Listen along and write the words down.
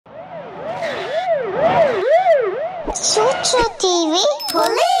ChuChuTV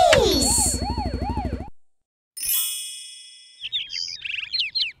Police.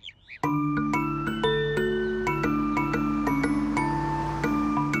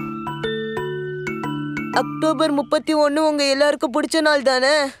 October 31 உங்க எல்லாருக்கும் பிடிச்ச நாள்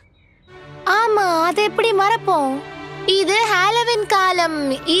தானே? ஆமா, அது எப்படி மறப்போம்? இது ஹாலோவின் காலம்.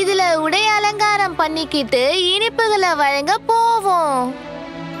 இதுல உடை அலங்காரம் பண்ணிக்கிட்டு இனிப்புகளை வழங்க போவோம்.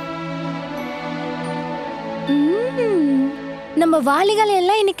 நம்ம வாளிகள்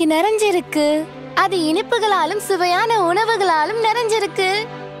எல்லாம் இன்னைக்கு நிறைஞ்சிருக்கு. அது இனிப்புகளாலும் சுவையான உணவுகளாலும் நிறைஞ்சிருக்கு.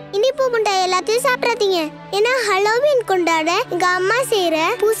 இனிப்பு முட்டாய் எல்லாத்தையும் சாப்பிடாதீங்க. ஏன்னா ஹாலோவின் கொண்டாட எங்க அம்மா செய்யற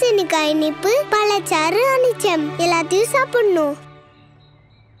பூசணிக்காய் இனிப்பு, பழச்சாறு, அனிச்சம் எல்லாத்தையும் சாப்பிடணும்.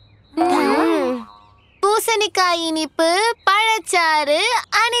 பூசணிக்காய் இனிப்பு, பழச்சாறு,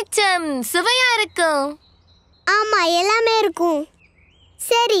 அனிச்சம் சுவையா இருக்கும். ஆமா, எல்லாமே இருக்கும்.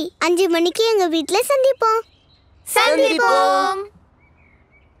 சரி, 5 மணிக்கு எங்க வீட்ல சந்திப்போம்.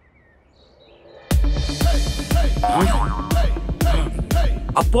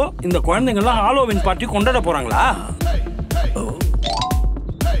 அப்போ இந்த குழந்தைங்க எல்லாம் ஹாலோவின் பார்ட்டி கொண்டாட போறாங்களா?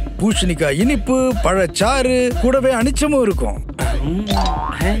 பூசணிக்காய் இனிப்பு, பழச்சாறு, கூடவே அனிச்சமும் இருக்கும்.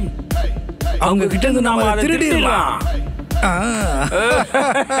 அவங்க கிட்ட இருந்து நாம அதை திருடிடலாம்.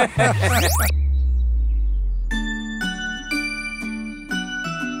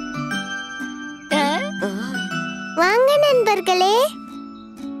 வாங்க நண்பர்களே,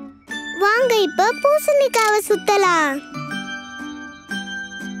 வாங்க இப்ப பூசணிக்காவை சுத்தலாம்.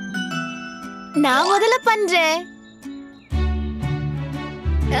 நான் முதல்ல பண்றேன்.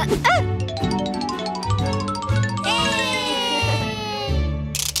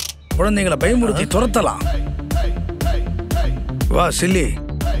 குழந்தைங்களை பயமுறுத்தி துரத்தலாம். வா சில்லி,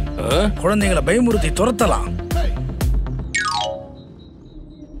 குழந்தைங்களை பயமுறுத்தி துரத்தலாம்.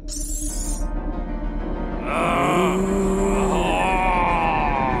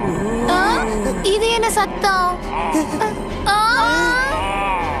 இது என்ன சத்தம்?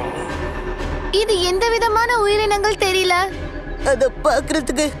 இது எந்த விதமான உயிரினங்கள் தெரியல. அத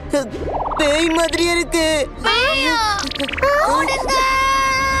பாக்குறதுக்கு பேய் மாதிரியே இருக்கு.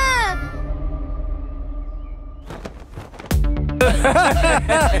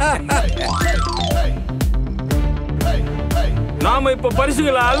 நாம இப்ப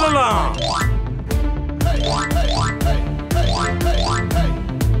பரிசுகளை அள்ளலாம்.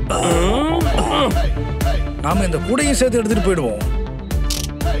 நாம இந்த கூடையும் சேர்த்து எடுத்துட்டு போயிடுவோம்.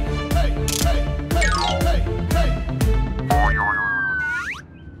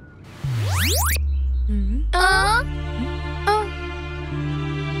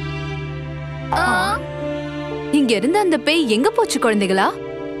 இங்க இருந்த அந்த பேய் எங்க போச்சு குழந்தைகளா?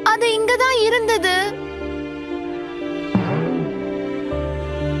 அது இங்கதான் இருந்தது.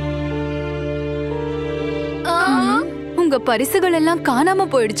 உங்க பரிசுகள் எல்லாம் காணாம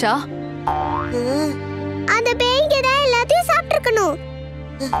போயிடுச்சா? அந்த பேய்ங்க தான் எல்லாத்தையும் சாப்பிட்டுருக்கணும்.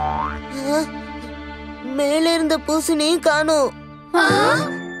 மேல இருந்த பூசணியும் காணோம்.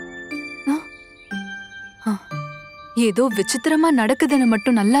 ஏதோ விசித்திரமா நடக்குதுன்னு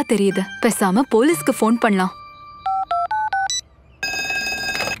மட்டும் நல்லா தெரியுது. பேசாம போலீஸ்க்கு ஃபோன் பண்ணலாம்.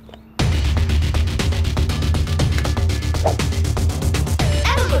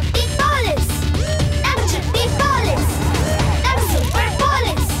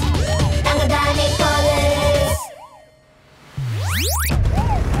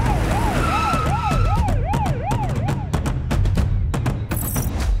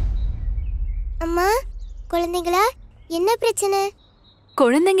 அம்மா, குழந்தைகளா, என்ன பிரச்சனை?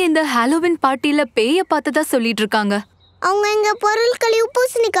 குழந்தைங்க இந்த ஹாலோவின் பார்ட்டில பேய பார்த்ததா சொல்லிட்டு இருக்காங்க. அவங்க எங்க பொருட்களையும்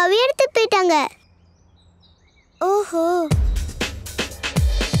பூசணிக்காவை எடுத்து போயிட்டாங்க. ஓஹோ,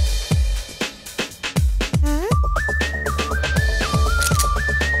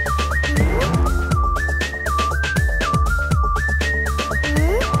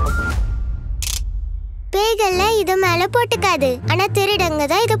 பேய்கள்ல இது மேல போட்டுக்காது. ஆனா திருடங்க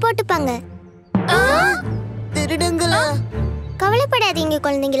தான் இதை போட்டுப்பாங்க. திருடங்களா? கவலைப்படாதீங்க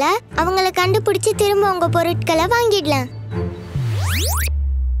குழந்தைங்களா, அவங்கள கண்டுபிடிச்சு திரும்ப உங்க பொருட்களை வாங்கிடலாம்.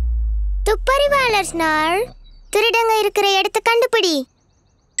 துப்பறிவாளர் ஸ்னார், திருடங்க இருக்கிற இடத்தை கண்டுபிடி.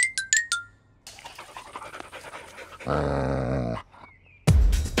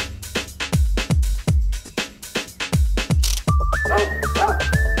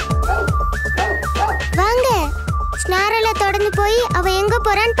 வாங்க, ஸ்னாரல தொடர்ந்து போய் அவ எங்க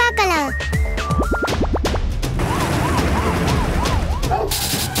போறான்னு பார்க்கலாம்.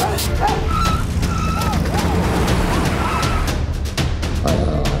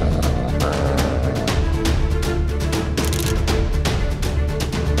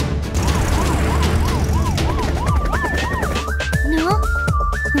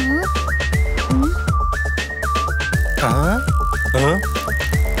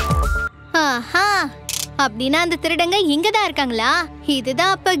 அப்படின்னா அந்த திருடங்க இங்கதான் இருக்காங்களா?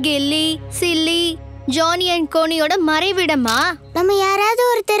 இதுதான் அப்ப கெல்லி, சில்லி, ஜானி அண்ட் கோனியோட மறைவிடமா? நம்ம யாராவது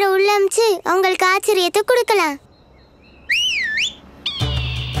ஒருத்தரை உள்ள அமிச்சு அவங்களுக்கு ஆச்சரியத்தை கொடுக்கலாம்.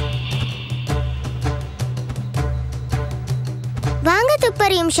 வாங்க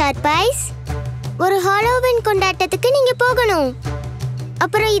துப்பறியும் ஷார்ப் ஐஸ். ஒரு ஹாலோவின் கொண்டாட்டத்துக்கு நீங்க போகணும்.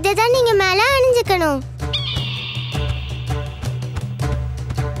 அப்புறம் இதை தான் நீங்க மேல அணிஞ்சுக்கணும்.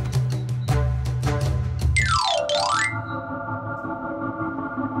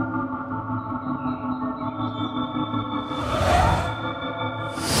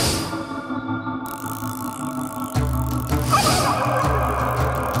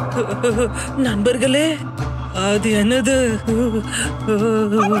 நண்பர்களே, அது என்னது?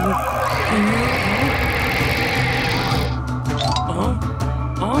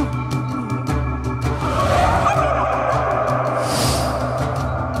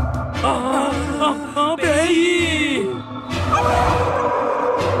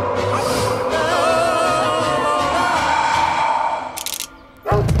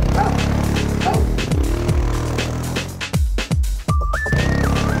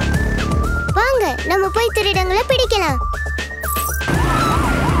 நம்ம போய் திருடங்களை பிடிக்கலாம்.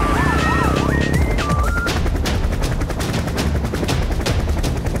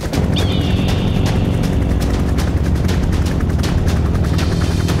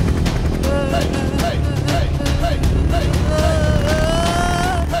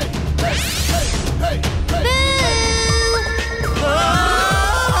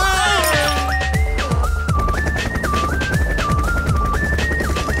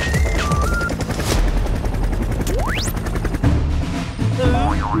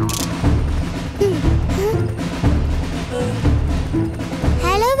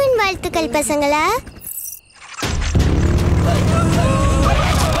 ஹாலோவின் வாழ்த்துக்கள் பசங்களா.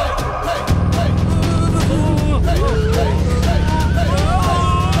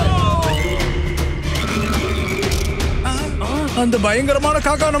 அந்த பயங்கரமான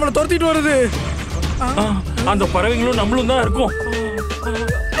காக்கா நம்மளை துரத்திட்டு வருது. அந்த பறவைகளும் நம்மளும் தான் இருக்கும்.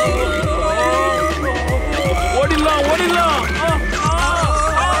 ஓடிடலாம் ஓடிடலாம்.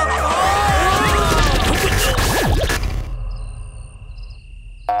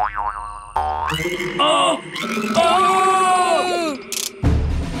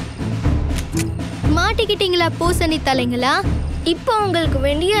 மாட்டிக்கிட்டீங்களா பூசணி தலைங்களா? இப்போ உங்களுக்கு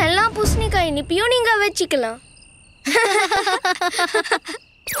வேண்டிய எல்லா பூசணிக்காய் இனிப்பையும் நீங்க வச்சுக்கலாம்.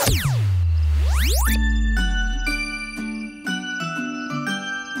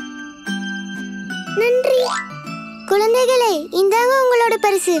 நன்றி குழந்தைகளே, இந்தாங்க உங்களோட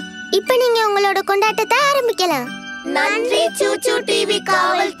பரிசு. இப்போ நீங்க உங்களோட கொண்டாட்டத்தை ஆரம்பிக்கலாம். நன்றி சூச்சு டிவி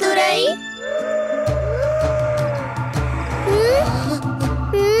காவல்துறை.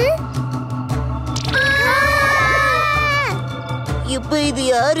 இப்ப இது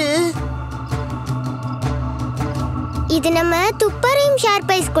யாரு? இது நம்ம துப்பறியும்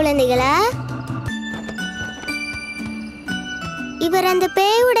ஷார்ப் ஐஸ் குழந்தைகளா. இவர் அந்த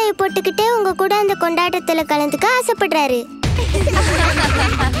பேய் உடைய போட்டுக்கிட்டு உங்க கூட அந்த கொண்டாட்டத்துல கலந்துக்க ஆசைப்படுறாரு.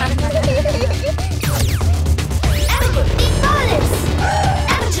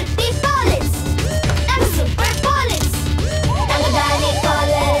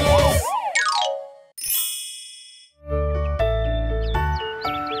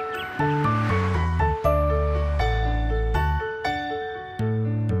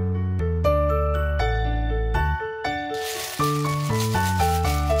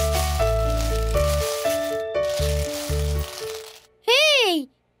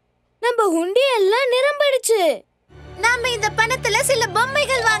 நம்ம உண்டி எல்லாம் நிரம்பிடுச்சு. நாம இந்த பணத்துல சில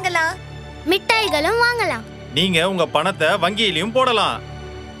பொம்மைகள் வாங்கலாம், மிட்டாய்களும் வாங்கலாம். நீங்க உங்க பணத்தை வங்கியிலயும் போடலாம்.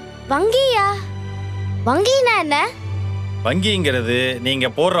 வங்கியா? வங்கினா என்ன? வங்கிங்கிறது நீங்க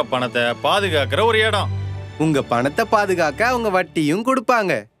போடுற பணத்தை பாதுகாக்கிற ஒரு இடம். உங்க பணத்தை பாதுகாக்க அவங்க வட்டியும்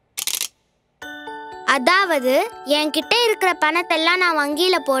கொடுப்பாங்க. அதாவது என்கிட்ட இருக்கிற பணத்தெல்லாம் நான்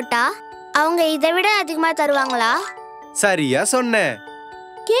வங்கியில போட்டா அவங்க இதை விட அதிகமா தருவாங்களா? சரியா சொன்ன.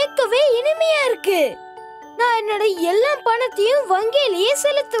 கேட்கவே இனிமையா இருக்கு. நான் என்னோட எல்லா பணத்தையும் வங்கியிலேயே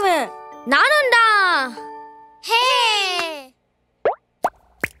செலுத்துவேன். நானும் தான். ஹே,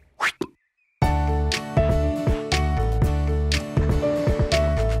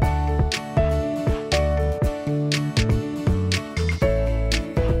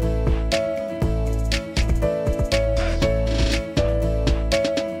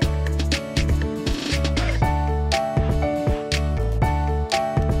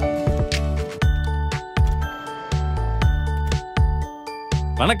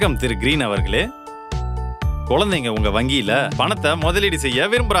 வணக்கம் திரு கிரீன் அவர்களே. குழந்தைங்க உங்க வங்கியில பணத்தை முதலீடு செய்ய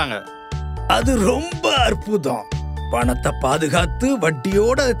விரும்புறாங்க. அது ரொம்ப அற்புதம். பணத்தை பாதுகாத்து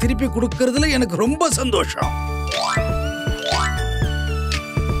வட்டியோட அதை திருப்பி கொடுக்கறதுல எனக்கு ரொம்ப சந்தோஷம்.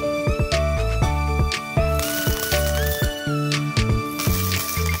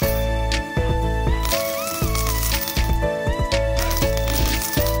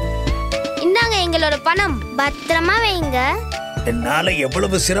 இந்தாங்க எங்களோட பணம், பத்திரமா வைங்க. என்னால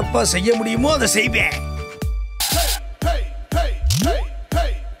எவ்வளவு சிறப்பா செய்ய முடியுமோ அதை செய்வேன்.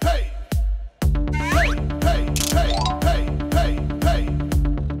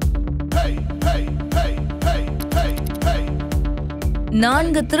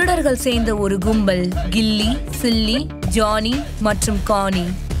 நான்கு திருடர்கள் சேர்ந்த ஒரு கும்பல் கில்லி, சில்லி, ஜானி மற்றும் கானி.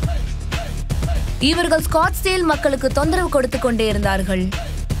 இவர்கள் ஸ்காட்ஸ்டேல் மக்களுக்கு தொந்தரவு கொடுத்து கொண்டே இருந்தார்கள்.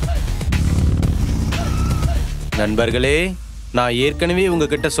 நண்பர்களே, நான் ஏற்கனவே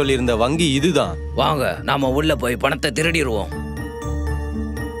உங்ககிட்ட சொல்லியிருந்த வங்கி இதுதான். வாங்க நாம உள்ள போய் பணத்தை திருடிடுவோம்.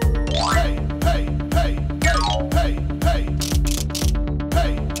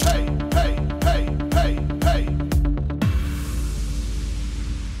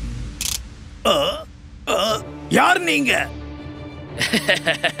 யார் நீங்க?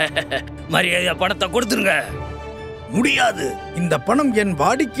 மரியாதை பணத்தை கொடுத்துருங்க. முடியாது, இந்த பணம் என்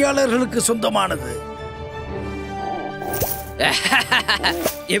வாடிக்கையாளர்களுக்கு சொந்தமானது.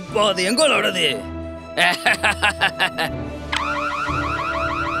 இப்போது எங்களோடது.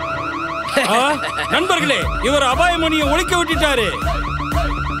 நண்பர்களே, இவர் அபாயமணியை ஒழிக்க விட்டுட்டாரு.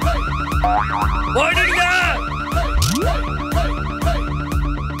 ஓடிடுங்க.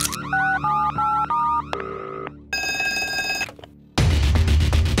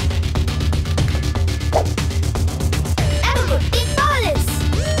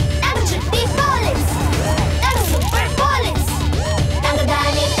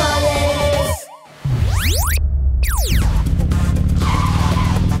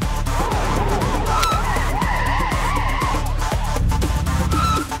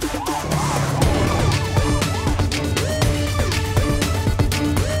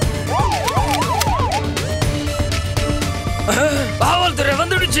 காவல்துறை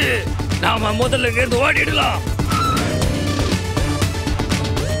வந்துடுச்சு. நாம முதல்ல இருந்து ஓடிடலாம்.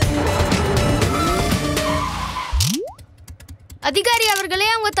 அதிகாரி அவர்களே,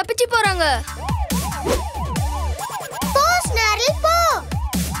 அவங்க தப்பிச்சு போறாங்க.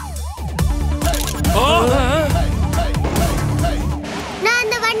 நான்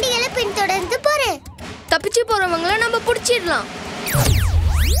அந்த வண்டிகளை பின்தொடர்ந்து போறேன். தப்பிச்சு போறவங்கள நம்ம புடிச்சிடலாம்.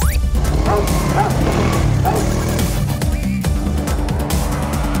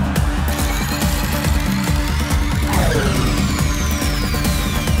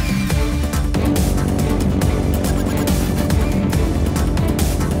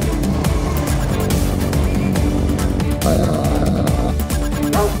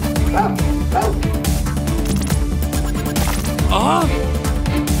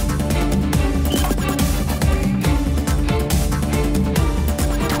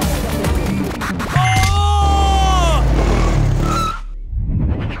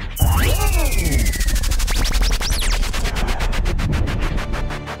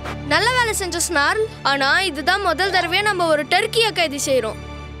 நல்ல வேலை செஞ்ச ஸ்னார்ல். ஆனா இதுதான் முதல் தடவையா நம்ம ஒரு டர்க்கியை கைது செய்யறோம்.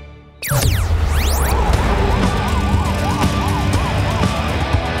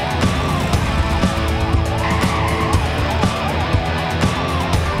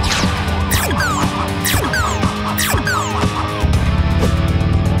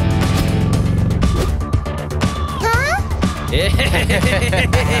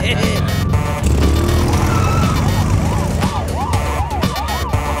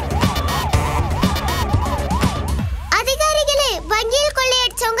 அதிகாரிகளே, வங்கியில்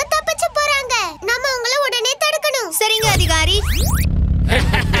கொள்ளையடிச்சவங்க தப்பிச்சு போறாங்க. நம்ம உங்களை உடனே தடுக்கணும். சரிங்க அதிகாரி.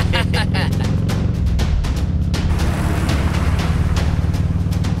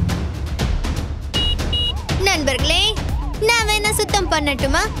 நண்பர்களே, நான் வேணா சுத்தம்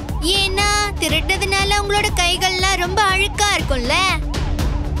பண்ணட்டுமா? ஏன்னா திருட்டதுனால உங்களோட கைகள்லாம் ரொம்ப அழுக்கா இருக்கும்ல.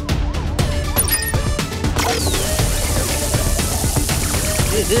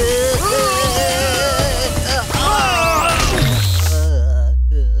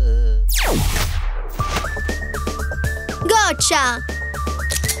 காட்சா.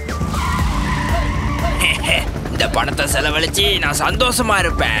 இந்த பணத்தை செலவழிச்சு நான் சந்தோஷமா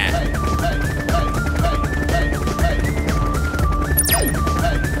இருப்பேன்.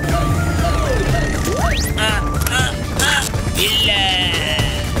 இல்ல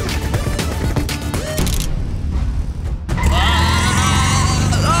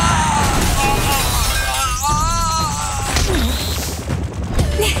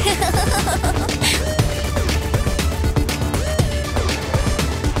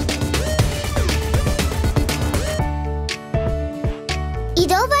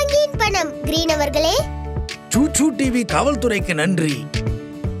இதோ வங்கியின் பணம். கிரீன் அவர்களே. ChuChuTV காவல்துறைக்கு நன்றி.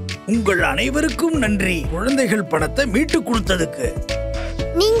 உங்கள் அனைவருக்கும் நன்றி. குழந்தைகள் பணத்தை மீட்டு கொடுத்ததுக்கு.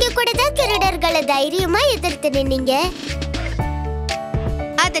 நீங்க கூட தான் திருடர்களை தைரியமா எதிர்த்து நின்னீங்க.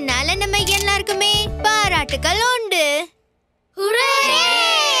 அதனால நம்ம எல்லாருக்குமே பாராட்டுகள் உண்டு.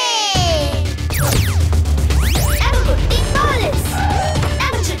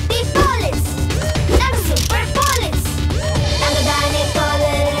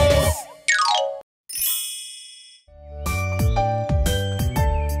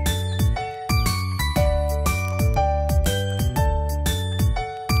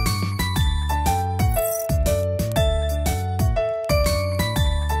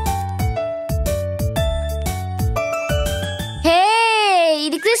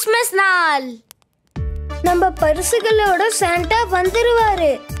 கிறிஸ்மஸ் நாள். நம்ம பரிசுகளோட சாண்டா வந்துருவாரு.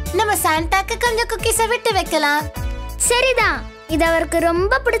 நம்ம சாண்டாக்கு கொஞ்சம் குக்கீஸை விட்டு வைக்கலாம். சரிதான், இது அவருக்கு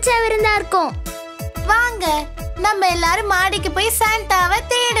ரொம்ப பிடிச்ச விருந்தா இருக்கும். வாங்க நம்ம எல்லாரும் மாடிக்கு போய் சாண்டாவை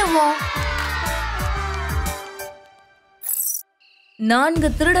தேடுவோம்.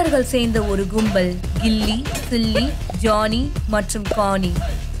 4 திருடர்கள் சேர்ந்த ஒரு கும்பல் கில்லி, சில்லி, ஜானி மற்றும் கானி.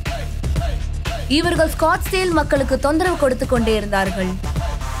 இவர்கள் ஸ்காட்ஸ்டேல் மக்களுக்கு தொந்தரவு கொடுத்து கொண்டே இருந்தார்கள்.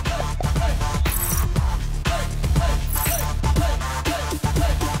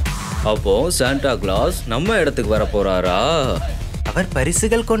 அப்போ சாண்டா கிளாஸ் நம்ம இடத்துக்கு வர போறாரா? அவர்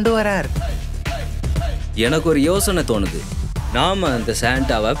பரிசுகள் கொண்டு வரார். எனக்கு ஒரு யோசனை தோணுது. நாம அந்த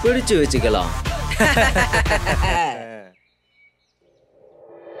சாண்டாவை பிடிச்சு வச்சுக்கலாம்.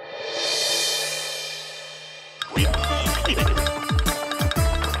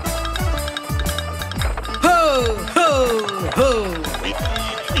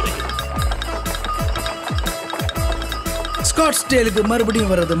 ஸ்காட்ஸ்டேலுக்கு மறுபடியும்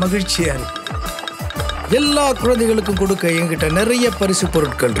வர்றது மகிழ்ச்சியா இருக்கு. எல்லா குழந்தைகளுக்கும் கொடுக்க என்கிட்ட நிறைய பரிசு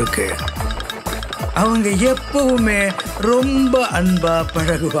பொருட்கள் இருக்கு. அவங்க எப்பவுமே ரொம்ப அன்பா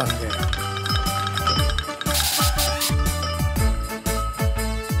பழகுவாங்க.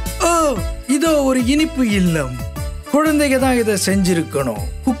 ஓ, இதோ ஒரு இனிப்பு இல்லம். குழந்தைங்க தான் இதை செஞ்சிருக்கணும்.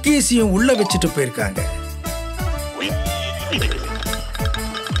 குக்கீஸையும் உள்ள வச்சுட்டு போயிருக்காங்க.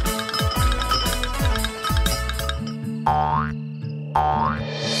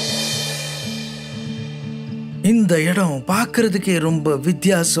 இந்த இடம் பார்க்கிறதுக்கே ரொம்ப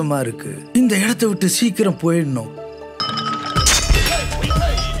வித்தியாசமா இருக்கு. இந்த இடத்தை விட்டு சீக்கிரம் போயிடணும்.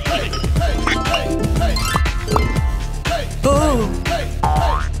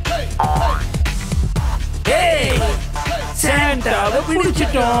 சாண்டாவை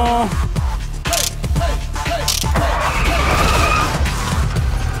பிடிச்சிட்டோம்.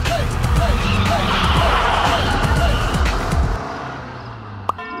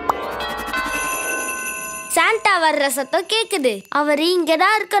 சாண்டா வர்ற சத்தம் கேக்குது. அவர்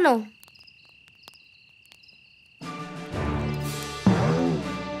இங்கதான் இருக்கணும்.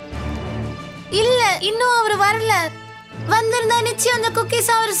 இல்ல, இன்னும் அவர் வரல. வந்திருந்தா நிச்சயம் அந்த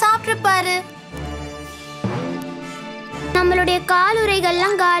குக்கீஸ் அவர் சாப்பிட்டுப்பாரு. நம்மளுடைய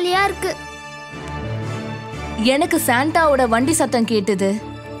காலுறைகள்லாம் காலியா இருக்கு. எனக்கு சாண்டாவோட வண்டி சத்தம் கேட்டது.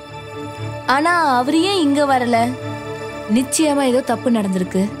 ஆனா அவர் ஏன் இங்க வரல? நிச்சயமா ஏதோ தப்பு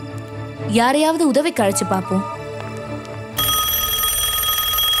நடந்திருக்கு. யாரையாவது உதவிக்கு அழைச்சு பார்ப்போம்.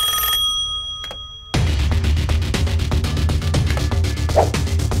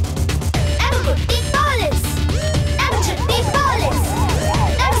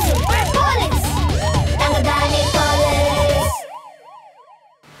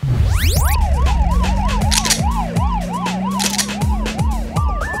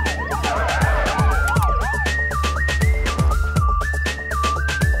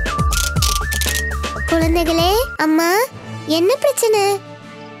 குழந்தைகளே, அம்மா, என்ன பிரச்சனை?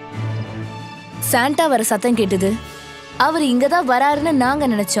 சாண்டா வர சத்தம் கேட்டது. அவர் இங்கதான் வராருன்னு நாங்க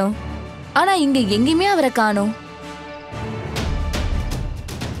நினைச்சோம். ஆனா இங்க எங்கேயுமே அவரை காணோம்.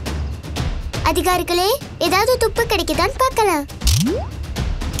 அதிகாரிகளே, ஏதாவது துப்பு கிடைக்குதான்னு பார்க்கலாம்.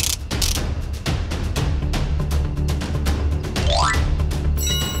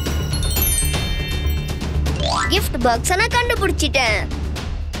 கிஃப்ட் பாக்ஸ் நான் கண்டுபிடிச்சிட்டேன்.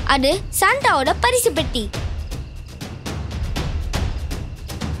 அது சாண்டாவோட பரிசு பெட்டி.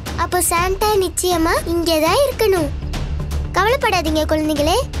 அப்போ சாண்டா நிச்சயமா இங்கேதான் இருக்கணும். கவலைப்படாதீங்க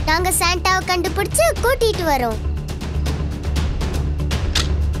குழந்தைகளே, நாங்க சாண்டாவை கண்டுபிடிச்சு கூட்டிட்டு வரோம்.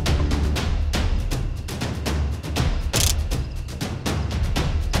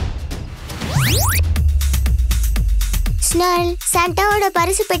 ஸ்னல், சாண்டாவோட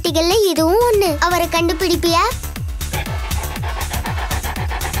பரிசு பெட்டிகள்ல இதுவும் ஒண்ணு. அவரை கண்டுபிடிப்பியா?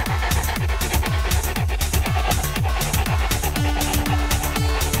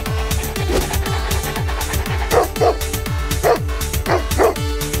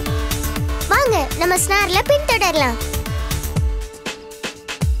 வரலாம்.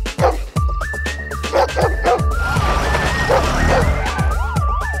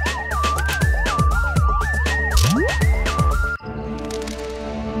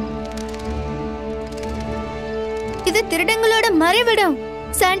 இது திருடங்களோட மறைவிடம்.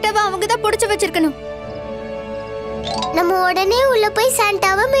 சாண்டாவை அவங்க தான் புடிச்சு வச்சிருக்கணும். நம்ம உடனே உள்ள போய்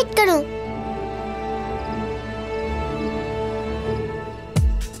சாண்டாவை மீட்கணும்.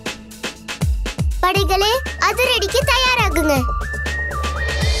 படைகளே, அதிரடிக்கு தயாராகுங்க.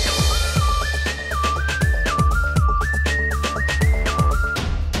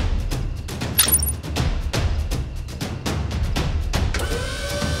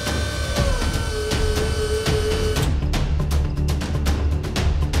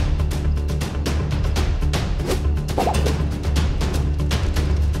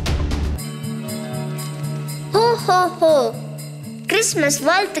 கிறிஸ்மஸ்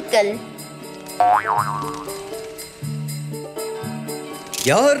வாழ்த்துக்கள்.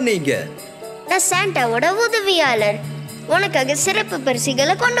 யார் நீங்க? நான் சாண்டாவோட உதவியாளர். உனக்காக சிறப்பு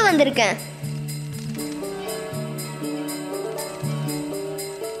பரிசுகளை கொண்டு வந்திருக்கேன்.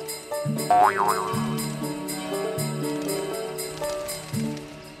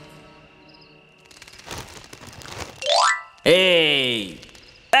 ஏய்,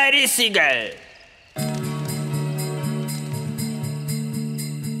 பரிசுகள்.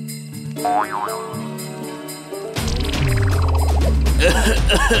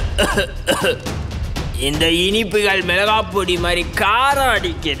 இந்த இனிப்புகள் மிளகாப்பொடி மாதிரி காரம்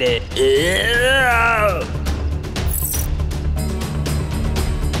அடிக்குது.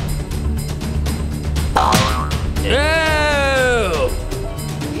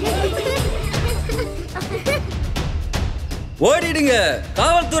 ஓடிடுங்க,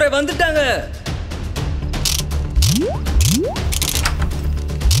 காவல்துறை வந்துட்டாங்க.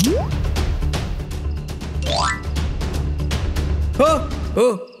 ஓ ஓ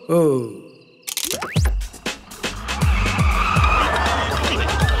ஓ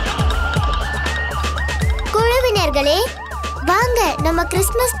குழுவினர்களே, வாங்க நம்ம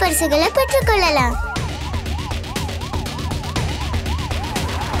கிறிஸ்மஸ் பரிசுகளை பெற்றுக்கொள்ளலாம்.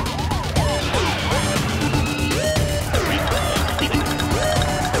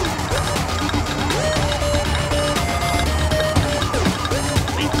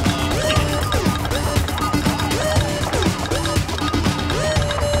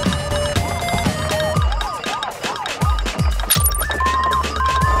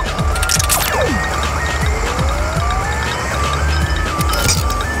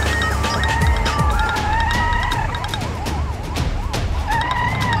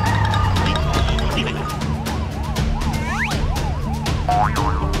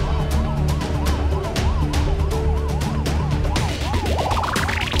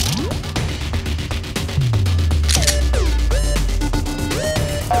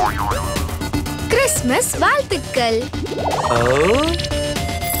 கிறிஸ்மஸ் வாழ்த்துக்கள்.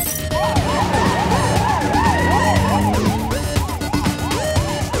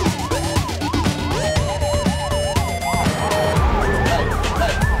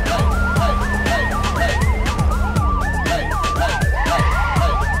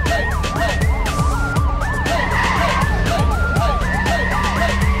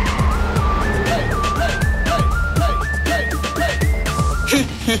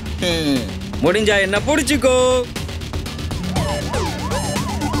 முடிஞ்சா என்ன புடிச்சுக்கோ.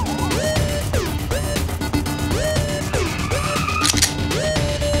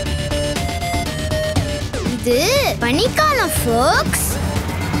 இது பனிக்காலம் ஃபோக்ஸ்.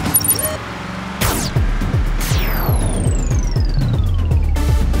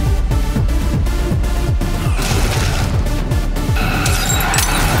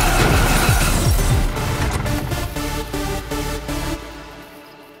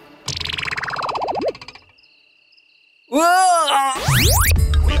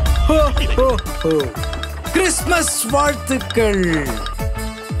 கிறிஸ்மஸ் வாழ்த்துக்கள்.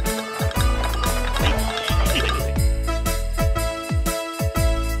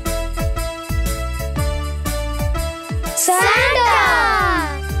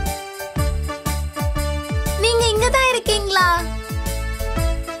 நீங்க இங்க தான் இருக்கீங்களா?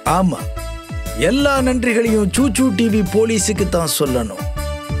 ஆமா, எல்லா நன்றிகளையும் சூச்சு டிவி போலீஸுக்கு தான் சொல்லணும்.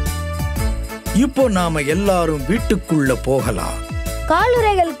 இப்போ நாம எல்லாரும் வீட்டுக்குள்ள போகலாம்.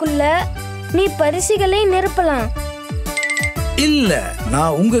 காலுறைகளுக்குள்ள நீ பரிசுகளை நிரப்பலாம். இல்ல,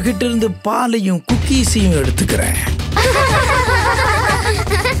 நான் உங்ககிட்ட இருந்து பாலையும் குக்கீஸையும் எடுத்துக்கிறேன்.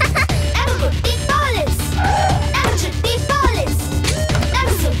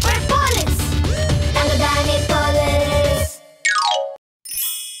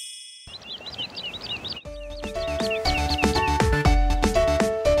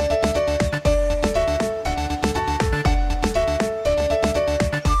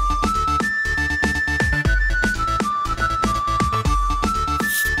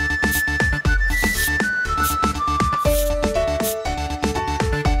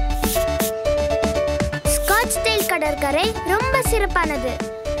 பாதுகாப்பானது.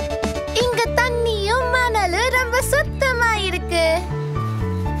 இங்க தண்ணியும் மணலும் ரொம்ப சுத்தமா இருக்கு.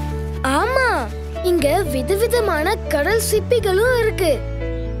 ஆமா, இங்க விதவிதமான கடல் சிப்பிகளும் இருக்கு.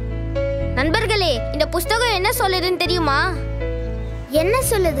 நண்பர்களே, இந்த புஸ்தகம் என்ன சொல்லுதுன்னு தெரியுமா? என்ன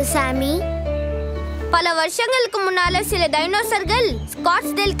சொல்லுது சாமி? பல வருஷங்களுக்கு முன்னால சில டைனோசர்கள்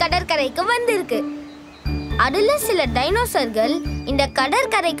ஸ்காட்ஸ்டேல் கடற்கரைக்கு வந்திருக்கு. அதுல சில டைனோசர்கள் இந்த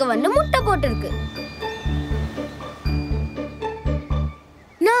கடற்கரைக்கு வந்து முட்டை போட்டிருக்கு.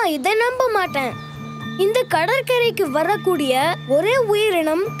 நான் இதை நம்ப மாட்டேன். இந்த கடற்கரைக்கு வரக்கூடிய ஒரே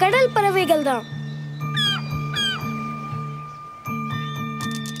உயிரினம் கடல் பறவைகள் தான்.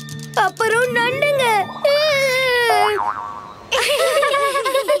 அப்புறம் நண்டுங்க.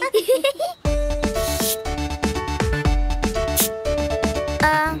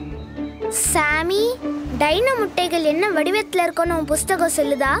 சாமி, டைனோ முட்டைகள் என்ன வடிவத்துல இருக்கும்னு உன் புஸ்தகம்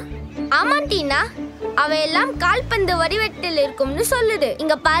சொல்லுதா? ஆமா டீனா, அவையெல்லாம் கால்பந்து வடிவத்தில் இருக்கும்னு சொல்லுது.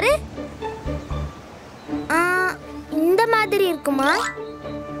 இங்க பாரு. இந்த மாதிரி இருக்குமா?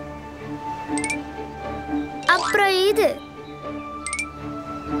 அப்புறம் இது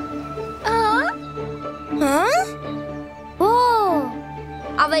ஓ,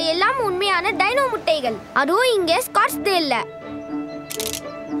 அவையெல்லாம் உண்மையான டைனோ முட்டைகள். அதுவும் இங்க ஸ்காட்ஸ்டேல்ல.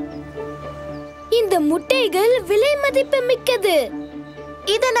 இந்த முட்டைகள் விலை மதிப்பு மிக்கது.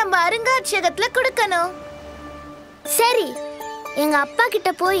 இத நம்ம அருங்காட்சியகத்துல கொடுக்கணும். சரி, எங்க அப்பா கிட்ட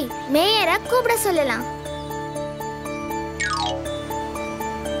போய் மேயரை கூப்பிட சொல்லலாம்.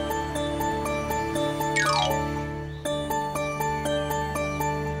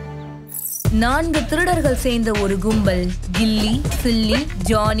 நான்கு திருடர்கள் சேர்ந்த ஒரு கும்பல் கில்லி, சில்லி,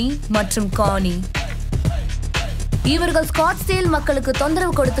 ஜானி மற்றும் கானி. இவர்கள் ஸ்காட்ஸ்டேல் மக்களுக்கு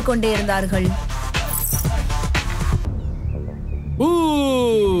தொந்தரவு கொடுத்து கொண்டே இருந்தார்கள்.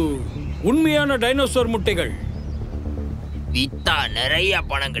 உண்மையான டைனோசர் முட்டைகள் வித்தா நிறைய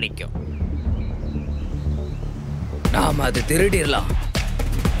பணம் கிடைக்கும். நாம அது திருடிடலாம்.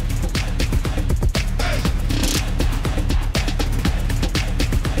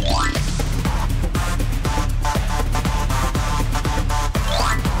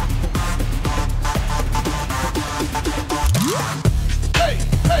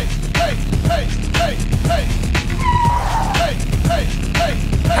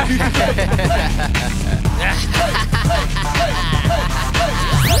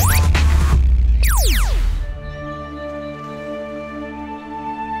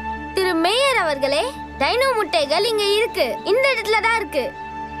 திரு மேயர் அவர்களே, டைனோ முட்டைகள் இங்க இருக்கு. இந்த இடத்துல தான் இருக்கு.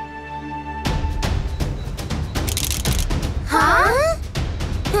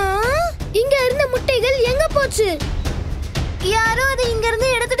 இங்க இருந்த முட்டைகள் எங்க போச்சு? யாரோ அதை இங்க இருந்து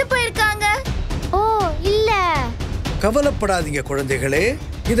எடுத்துட்டு போயிருக்காங்க. ஓ இல்ல. கவலைப்படாதீங்க குழந்தைகளே,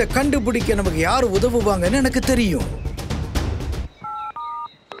 இதை கண்டுபிடிக்க நமக்கு யார் உதவுவாங்கன்னு எனக்கு தெரியும்.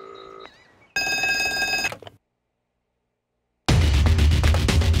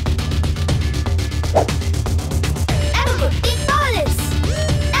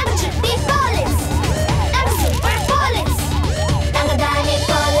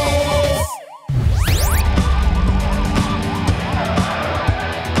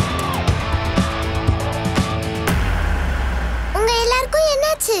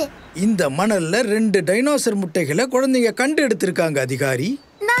 இந்த மணல்ல 2 டைனோசர் முட்டைகளை குழந்தைங்க கண்டு எடுத்திருக்காங்க அதிகாரி.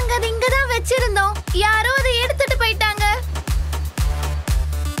 நாங்க அதை இங்க தான் வச்சிருந்தோம். யாரோ அதை எடுத்துட்டு போயிட்டாங்க.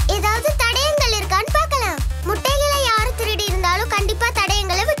 ஏதாவது தடயங்கள் இருக்கான்னு பார்க்கலாம். முட்டைகளை யாரு திருடி இருந்தாலும் கண்டிப்பா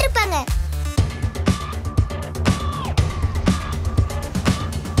தடயங்களை விட்டுருப்பாங்க.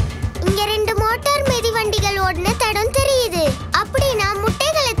 இங்க 2 மோட்டார் மிதிவண்டிகள் ஓடுன தடம் தெரியுது. அப்படின்னா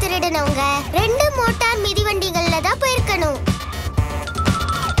முட்டைகளை திருடினவங்க 2 மோட்டார் மிதிவண்டிகள்ல தான் போயிருக்கணும்.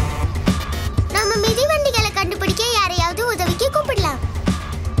 நம்ம மிதிவண்டிகளை கண்டுபிடிக்க யாரையாவது உதவிக்கு கூப்பிடலாம்.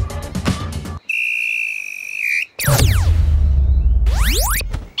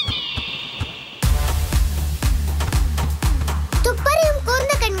 துப்பறியும்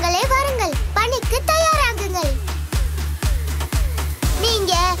கூர்ந்த கண்களே வாருங்கள், பணிக்கு தயாராகுங்கள்.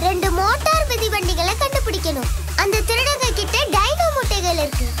 நீங்க 2 மோட்டார் மிதிவண்டிகளை கண்டுபிடிக்கணும். அந்த திருடங்க கிட்ட டைனோ முட்டைகள்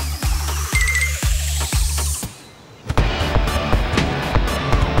இருக்கு.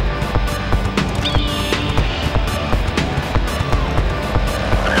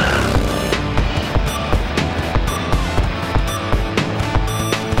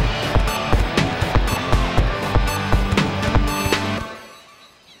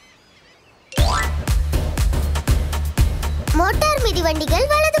 மோட்டார் மிதிவண்டிகள்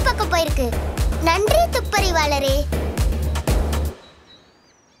வலது பக்கம் போயிருக்கு. நன்றி துப்பறிவாளரே.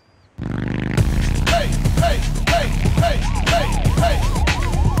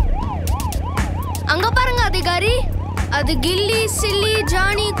 அங்க பாருங்க அதிகாரி, அது கில்லி, சில்லி,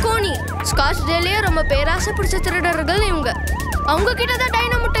 ஜானி, கோனி. ஸ்காட்ச் டேலயே ரொம்ப பேராசை பிடிச்ச திருடர்கள் இவங்க. அவங்க கிட்ட தான்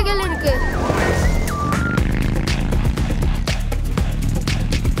டைனோ முட்டைகள் இருக்கு.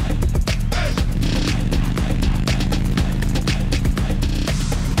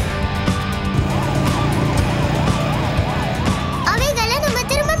 அவைகளை நம்ம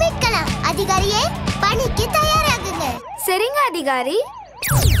திரும்ப மீட்கலாம். அதிகாரியே, பணிக்கு தயாராகுங்க. சரிங்க அதிகாரி.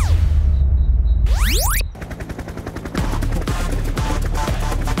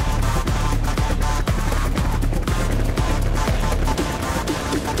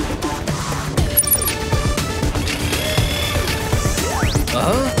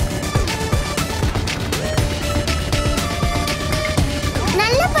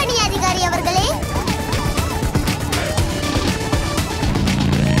 நல்ல பணி அதிகாரி அவர்களே.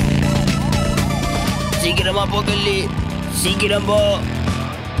 சீக்கிரமா போ கல்லி, சீக்கிரம் போ.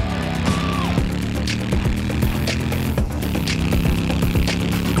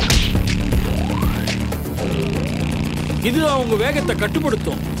 இது அவங்க வேகத்தை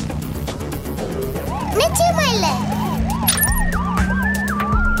கட்டுப்படுத்தும். நிச்சயமா இல்ல.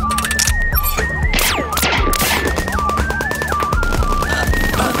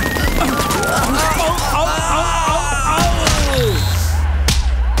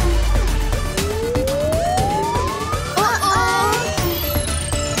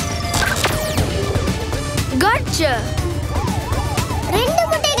 ரெண்டு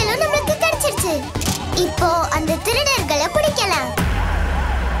முட்டைகளும் நமக்கு கிடைச்சிருச்சு. இப்போ அந்த திருடர்களை பிடிக்கலாம்.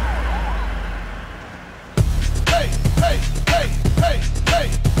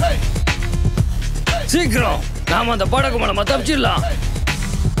 சீக்கிரம் நாம அந்த படகு மூலமா தப்பிச்சிடலாம்.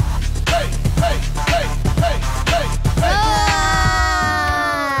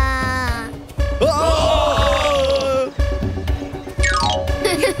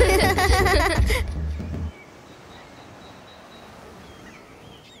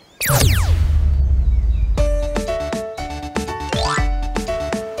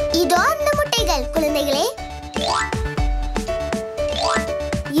 இதோ அந்த முட்டைகள் குழந்தைகளே.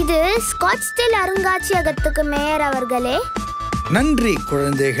 இது ஸ்காட்ஸ்டேல் அருங்காட்சியகத்துக்கு மேயர் அவர்களே. நன்றி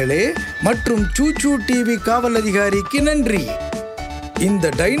குழந்தைகளே, மற்றும் சூச்சு டிவி காவல் அதிகாரிக்கு நன்றி.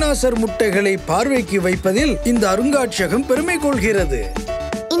 இந்த டைனாசர் முட்டைகளை பார்வைக்கு வைப்பதில் இந்த அருங்காட்சியகம் பெருமை கொள்கிறது.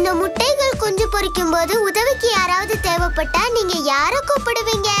 இந்த முட்டைகள் குஞ்சு பொரிக்கும் போது உதவிக்கு யாராவது தேவைப்பட்டா நீங்க யாரை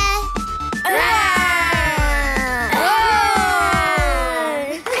கூப்பிடுவீங்க?